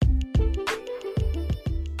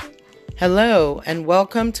Hello, and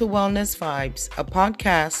welcome to Wellness Vibes, a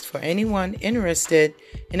podcast for anyone interested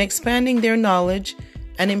in expanding their knowledge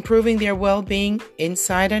and improving their well-being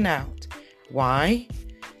inside and out. Why?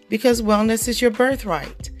 Because wellness is your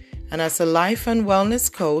birthright. And as a life and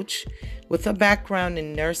wellness coach with a background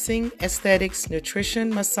in nursing, aesthetics,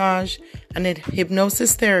 nutrition, massage, and in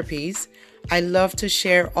hypnosis therapies, I love to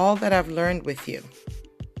share all that I've learned with you.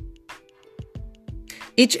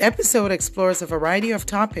 Each episode explores a variety of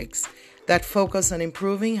topics that focus on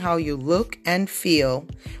improving how you look and feel,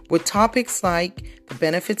 with topics like the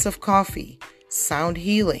benefits of coffee, sound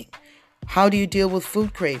healing, how do you deal with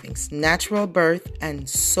food cravings, natural birth, and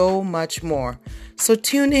so much more. So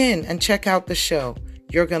tune in and check out the show.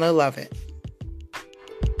 You're going to love it.